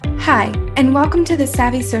Hi, and welcome to the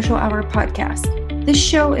Savvy Social Hour podcast. This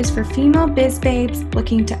show is for female biz babes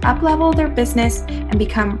looking to up-level their business and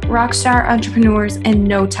become rockstar entrepreneurs in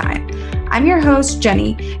no time. I'm your host,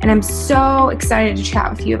 Jenny, and I'm so excited to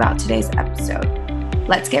chat with you about today's episode.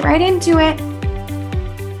 Let's get right into it.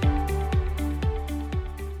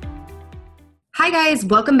 Hi guys,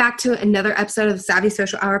 welcome back to another episode of the Savvy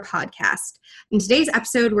Social Hour podcast. In today's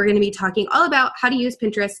episode, we're going to be talking all about how to use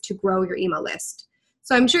Pinterest to grow your email list.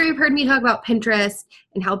 So I'm sure you've heard me talk about Pinterest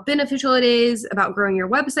and how beneficial it is about growing your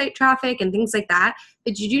website traffic and things like that.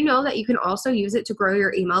 But did you know that you can also use it to grow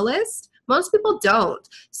your email list? Most people don't.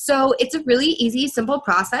 So it's a really easy, simple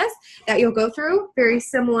process that you'll go through, very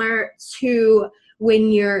similar to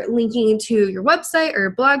when you're linking to your website or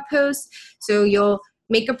your blog post. So you'll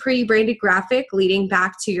make a pretty branded graphic leading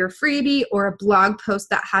back to your freebie or a blog post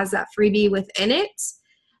that has that freebie within it.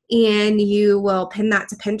 And you will pin that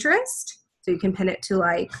to Pinterest. So you can pin it to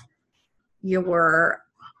like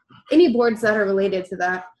any boards that are related to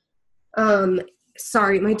that.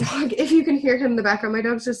 Sorry, my dog, if you can hear him in the background, my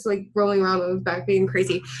dog's just like rolling around on his back being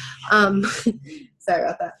crazy. Sorry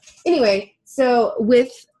about that. Anyway, so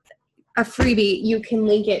with a freebie, you can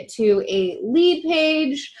link it to a lead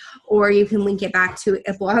page, or you can link it back to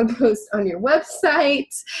a blog post on your website.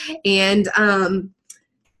 And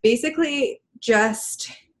basically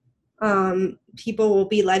just people will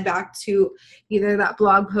be led back to either that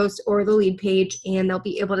blog post or the lead page, and they'll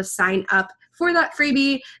be able to sign up for that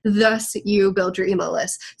freebie. Thus, you build your email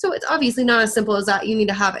list. So it's obviously not as simple as that. You need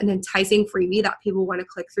to have an enticing freebie that people want to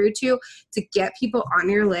click through to get people on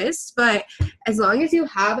your list. But as long as you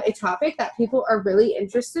have a topic that people are really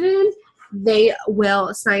interested in, they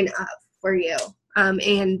will sign up for you.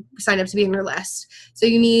 And sign up to be on your list. So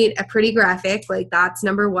you need a pretty graphic, like that's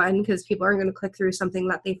number one, because people aren't going to click through something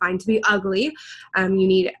that they find to be ugly. You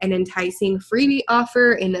need an enticing freebie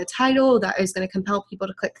offer in a title that is going to compel people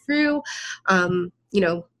to click through.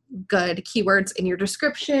 Good keywords in your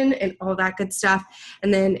description and all that good stuff.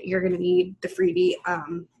 And then you're going to need the freebie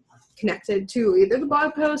connected to either the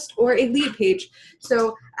blog post or a lead page.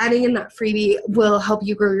 So adding in that freebie will help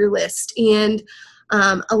you grow your list. And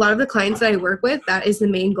a lot of the clients that I work with, that is the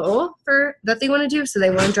main goal that they want to do. So they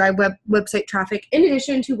want to drive website traffic in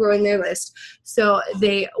addition to growing their list. So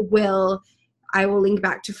I will link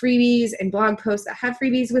back to freebies and blog posts that have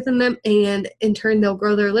freebies within them. And in turn, they'll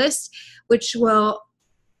grow their list, which will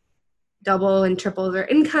double and triple their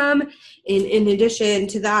income. And in addition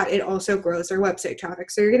to that, it also grows their website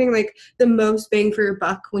traffic. So you're getting like the most bang for your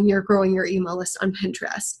buck when you're growing your email list on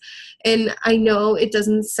Pinterest. And I know it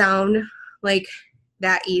doesn't sound like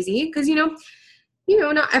that easy because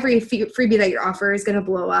not every freebie that you offer is going to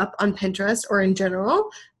blow up on Pinterest or in general,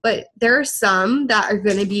 but there are some that are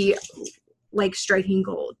going to be like striking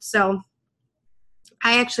gold. So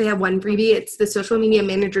I actually have one freebie. It's the Social Media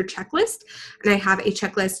Manager checklist, and I have a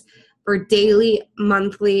checklist for daily,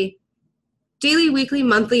 weekly,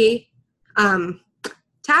 monthly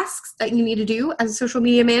tasks that you need to do as a social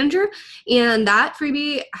media manager. And that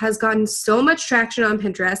freebie has gotten so much traction on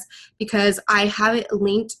Pinterest because I have it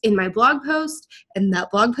linked in my blog post, and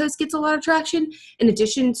that blog post gets a lot of traction in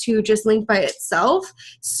addition to just linked by itself.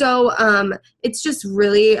 So it's just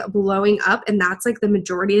really blowing up, and that's like the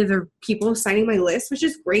majority of the people signing my list, which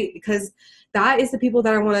is great because that is the people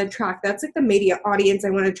that I want to attract. That's like the media audience I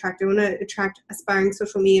want to attract. I want to attract aspiring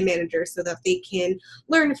social media managers so that they can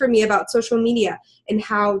learn from me about social media and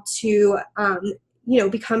how to,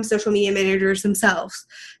 become social media managers themselves.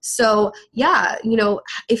 So yeah,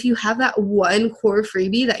 if you have that one core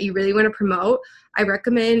freebie that you really want to promote, I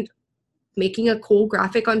recommend making a cool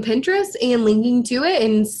graphic on Pinterest and linking to it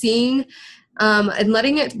and seeing and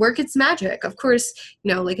letting it work its magic. Of course,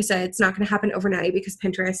 like I said, it's not going to happen overnight because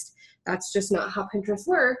Pinterest, that's just not how Pinterest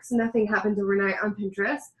works. Nothing happens overnight on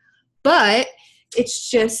Pinterest. But it's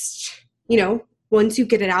just, once you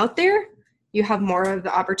get it out there, you have more of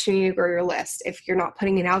the opportunity to grow your list. If you're not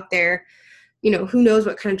putting it out there, who knows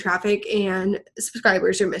what kind of traffic and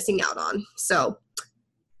subscribers you're missing out on. So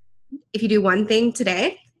if you do one thing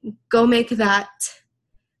today, go make that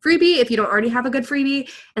freebie if you don't already have a good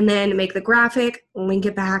freebie, and then make the graphic, link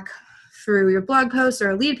it back through your blog post or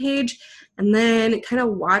a lead page, and then kind of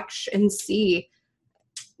watch and see,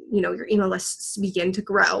 your email lists begin to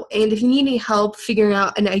grow. And if you need any help figuring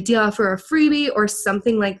out an idea for a freebie or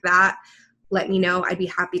something like that, let me know. I'd be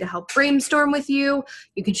happy to help brainstorm with you.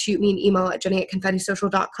 You can shoot me an email at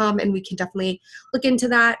jenny@confettisocial.com, and we can definitely look into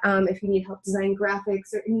that. If you need help designing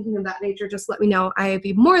graphics or anything of that nature, just let me know. I'd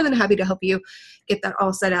be more than happy to help you get that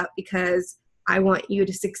all set up because I want you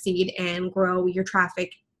to succeed and grow your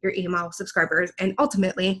traffic your email subscribers, and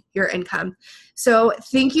ultimately your income. So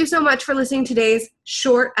thank you so much for listening to today's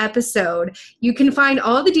short episode. You can find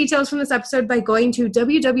all the details from this episode by going to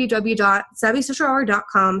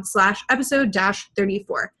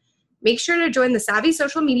www.savvysocialhour.com/episode-34. Make sure to join the Savvy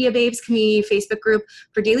Social Media Babes community Facebook group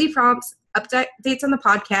for daily prompts, updates on the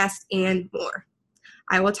podcast, and more.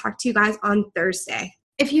 I will talk to you guys on Thursday.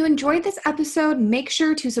 If you enjoyed this episode, make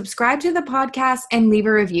sure to subscribe to the podcast and leave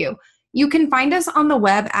a review. You can find us on the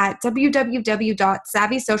web at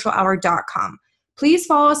www.savvysocialhour.com. Please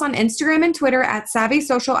follow us on Instagram and Twitter at Savvy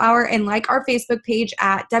Social Hour and like our Facebook page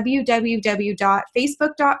at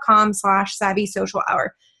www.facebook.com/Savvy Social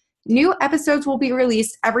Hour. New episodes will be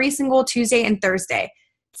released every single Tuesday and Thursday.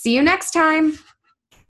 See you next time.